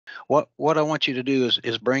what I want you to do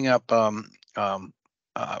is bring up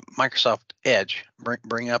Microsoft Edge.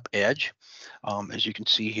 Bring up Edge. As you can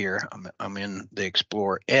see here, I'm in the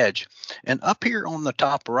Explorer Edge, and up here on the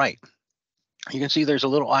top right, you can see there's a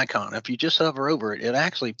little icon. If you just hover over it, it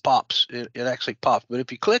actually pops. It actually pops. But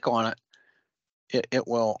if you click on it, it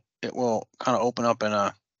will kind of open up in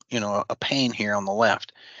a pane here on the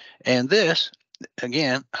left. And this,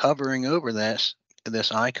 again, hovering over this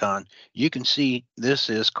icon, you can see this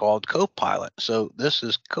is called Copilot. So this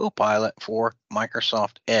is Copilot for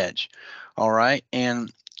Microsoft Edge. All right,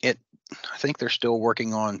 and I think they're still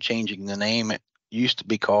working on changing the name. It used to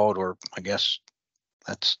be called, or I guess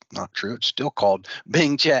that's not true, it's still called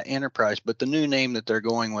Bing Chat Enterprise, but the new name that they're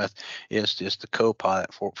going with is the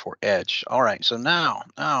Copilot for Edge. All right, so now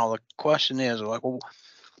the question is, like, well,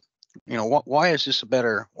 why is this a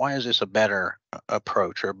better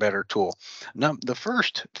approach or a better tool? Now, the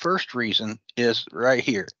first reason is right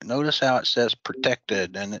here. Notice how it says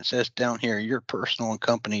protected, and it says down here your personal and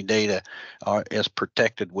company data is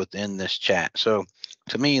protected within this chat. So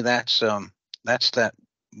to me, that's that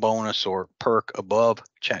bonus or perk above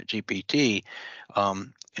ChatGPT.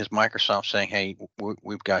 Is Microsoft saying, hey,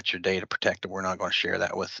 we've got your data protected, we're not going to share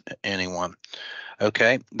that with anyone.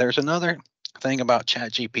 Okay, there's another thing about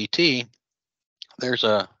ChatGPT. There's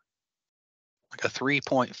like a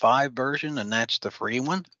 3.5 version, and that's the free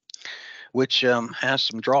one, which has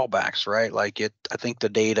some drawbacks, right? Like I think the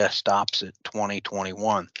data stops at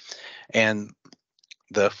 2021, and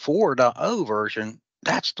the 4.0 version,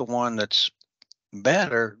 that's the one that's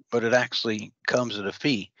better, but it actually comes at a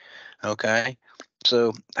fee. Okay,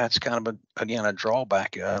 so that's kind of again a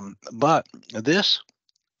drawback. But this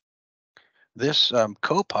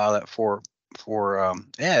Copilot for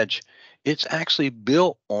Edge, it's actually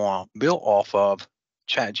built off of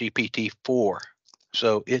ChatGPT-4.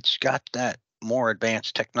 So it's got that more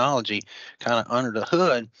advanced technology kind of under the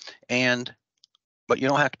hood, but you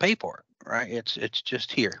don't have to pay for it, right? It's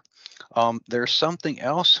just here. There's something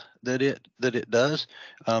else that it does.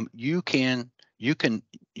 You can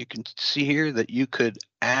see here that you could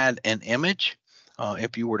add an image.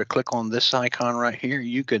 If you were to click on this icon right here,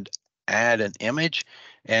 you could add an image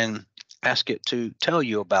and ask it to tell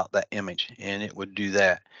you about that image, and it would do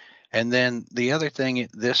that. And then the other thing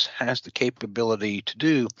this has the capability to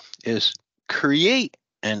do is create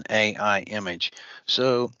an AI image.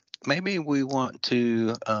 So maybe we want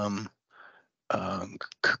to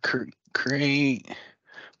create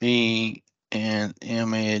me an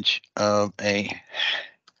image of a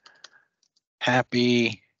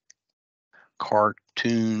happy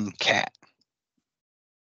cartoon cat.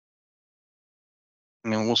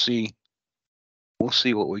 And then we'll see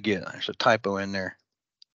what we get. There's a typo in there.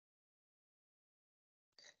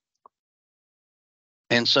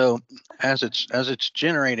 And so as it's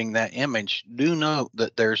generating that image, do note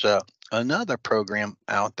that there's another program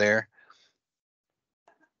out there.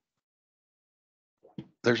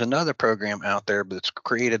 There's another program out there that's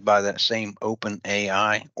created by that same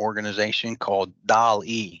OpenAI organization called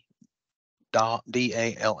DALL-E.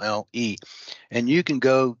 DALLE. And you can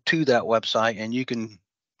go to that website and you can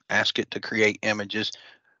ask it to create images,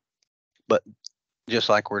 but just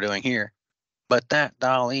like we're doing here. But that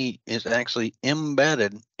DALL-E is actually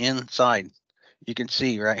embedded inside. You can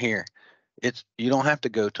see right here. You don't have to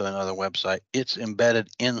go to another website. It's embedded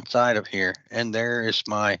inside of here. And there is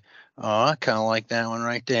my, I kind of like that one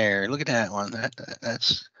right there. Look at that one.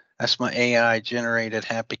 That's my AI generated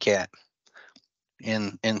happy cat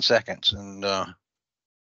in seconds. And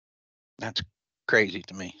that's crazy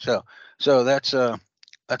to me. So that's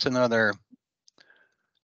another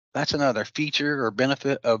feature or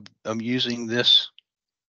benefit of using this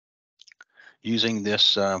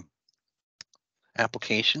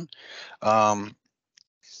application.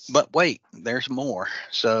 But wait, there's more.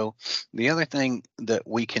 So the other thing that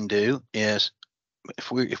we can do is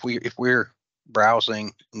if we're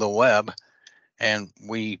browsing the web and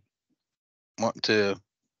we want to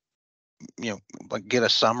like get a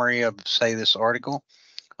summary of, say, this article,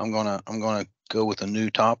 I'm gonna go with a new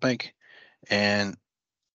topic and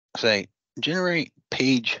say generate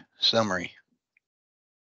page summary.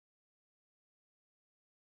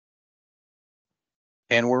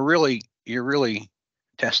 And you're really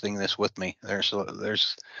testing this with me.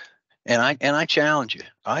 And I challenge you.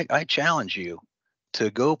 I challenge you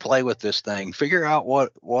to go play with this thing. Figure out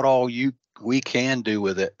what all we can do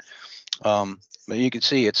with it. But you can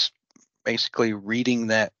see it's basically reading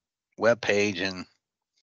that web page and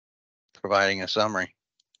providing a summary.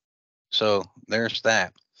 So there's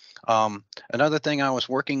that. Another thing I was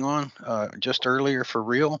working on just earlier for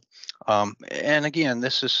real, and again,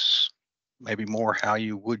 this is maybe more how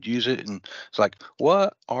you would use it. And it's like,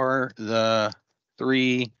 what are the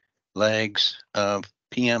 3 legs of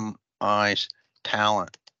PMI's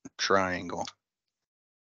talent triangle?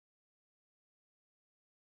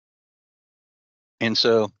 And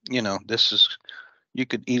so, you know, this is, you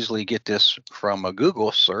could easily get this from a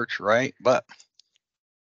Google search, right? But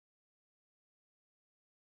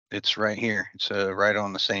it's right here. It's right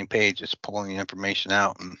on the same page. It's pulling the information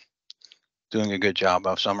out and doing a good job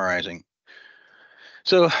of summarizing.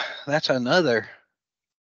 So that's another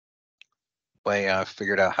way I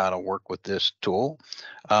figured out how to work with this tool.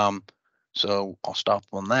 So I'll stop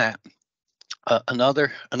on that.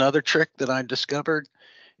 Another trick that I discovered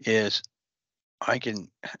is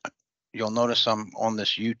you'll notice I'm on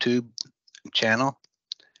this YouTube channel,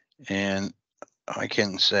 and I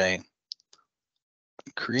can say,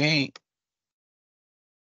 create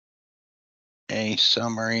a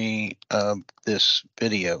summary of this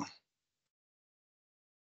video.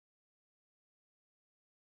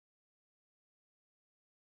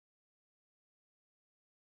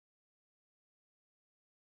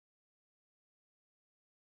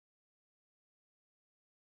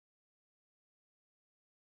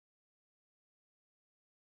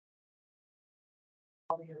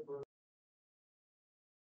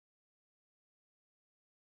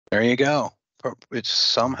 There you go. It's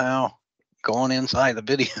somehow going inside the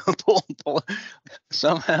video,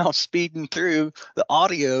 somehow speeding through the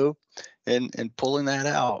audio and pulling that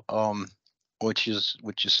out, which is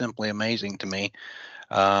simply amazing to me.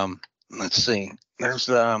 Let's see. There's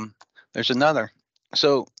another.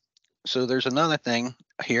 So there's another thing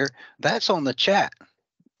here. That's on the chat.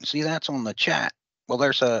 See, that's on the chat. Well,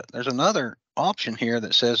 there's another option here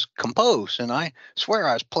that says compose, and I swear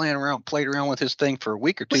I was played around with this thing for a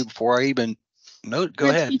week or two before I even know. Go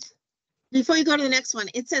ahead. Before you go to the next one,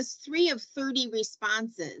 it says 3 of 30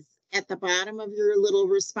 responses at the bottom of your little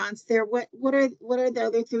response there. What are the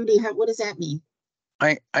other 30? What does that mean?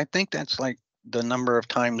 I think that's like the number of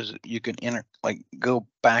times you can go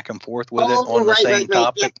back and forth with it on the same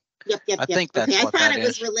topic. Yep. I think that's okay, what I thought that it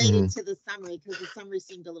was is. related to the summary because the summary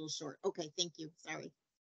seemed a little short. Okay, thank you. Sorry.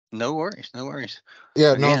 No worries.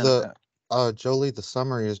 Yeah, Again, Jolie, the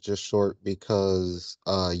summary is just short because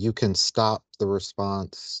you can stop the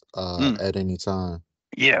response at any time.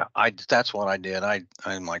 Yeah, that's what I did.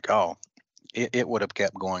 I'm like, oh, it would have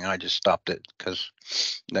kept going. I just stopped it because,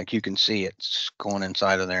 like, you can see it's going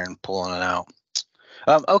inside of there and pulling it out.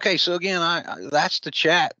 Okay, so again, that's the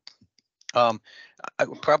chat. I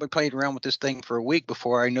probably played around with this thing for a week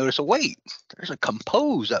before I noticed, oh, wait, there's a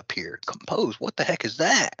compose up here. Compose, what the heck is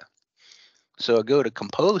that? So I go to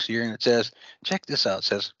compose here and it says, check this out. It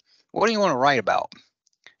says, what do you want to write about?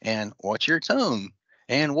 And what's your tone?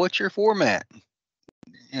 And what's your format?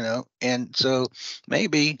 You know, and so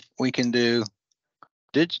maybe we can do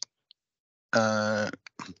the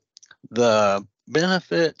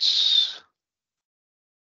benefits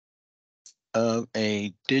of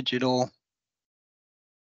a digital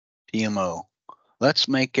PMO. Let's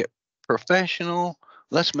make it professional.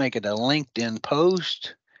 Let's make it a LinkedIn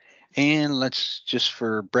post. And let's just,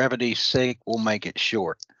 for brevity's sake, we'll make it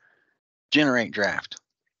short. Generate draft.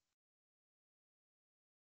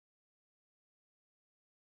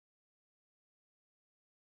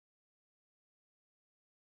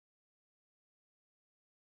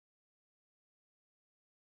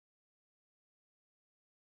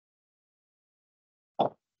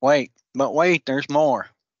 Wait, there's more.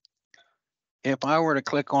 If I were to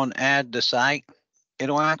click on add to site,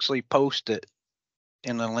 it'll actually post it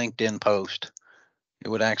in a LinkedIn post. It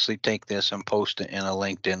would actually take this and post it in a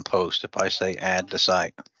LinkedIn post if I say add to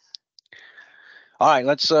site. All right,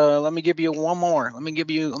 let me give you one more. Let me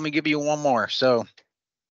give you one more. So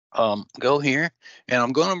go here, and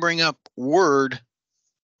I'm going to bring up Word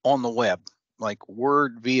on the web, like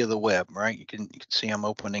Word via the web, right? You can see I'm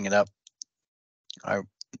opening it up. I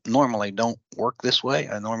normally don't work this way.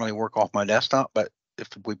 I normally work off my desktop, but if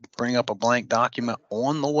we bring up a blank document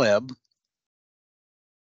on the web,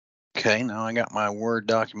 okay, now I got my Word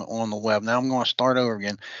document on the web. Now I'm going to start over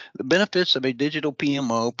again. The benefits of a digital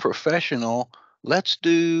PMO, professional. Let's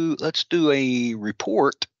do a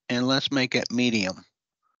report and let's make it medium.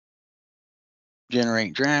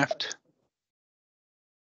 Generate draft.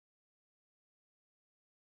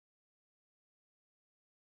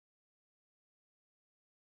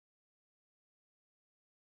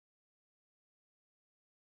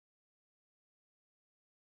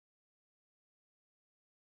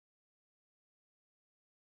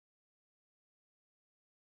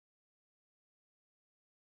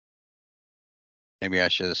 Maybe I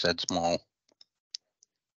should have said small.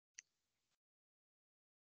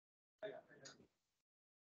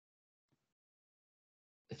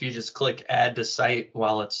 if you just click add to site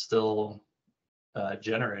while it's still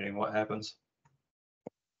generating, what happens?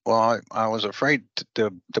 Well, I was afraid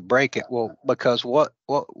to break it. Well, because what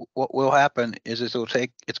will happen is it's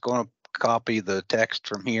going to copy the text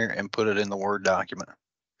from here and put it in the Word document.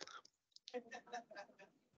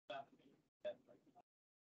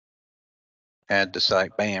 Add to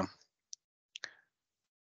site, bam.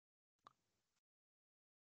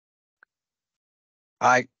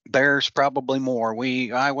 There's probably more.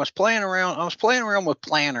 I was playing around with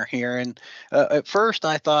Planner here, and at first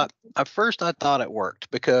I thought it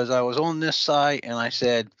worked because I was on this site and I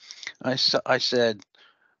said,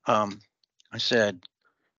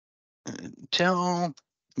 tell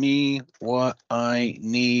me what I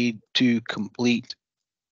need to complete.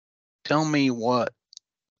 Tell me what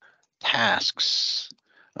tasks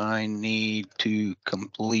I need to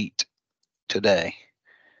complete today.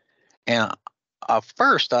 And at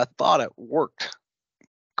first I thought it worked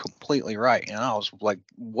completely right, and I was like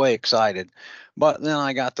way excited. But then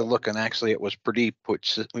I got to look, and actually it was Pradeep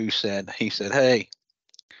who said, hey,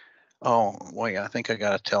 oh wait, I think I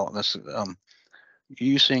got to tell this,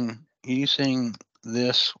 using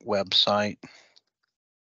this website,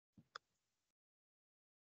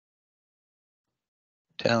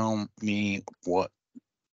 tell me what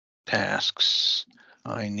tasks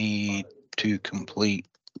I need to complete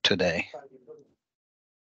today.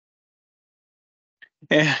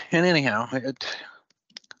 And anyhow,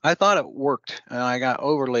 I thought it worked, and I got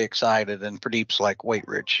overly excited, and Pradeep's like, wait,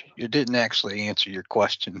 Rich, you didn't actually answer your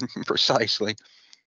question precisely.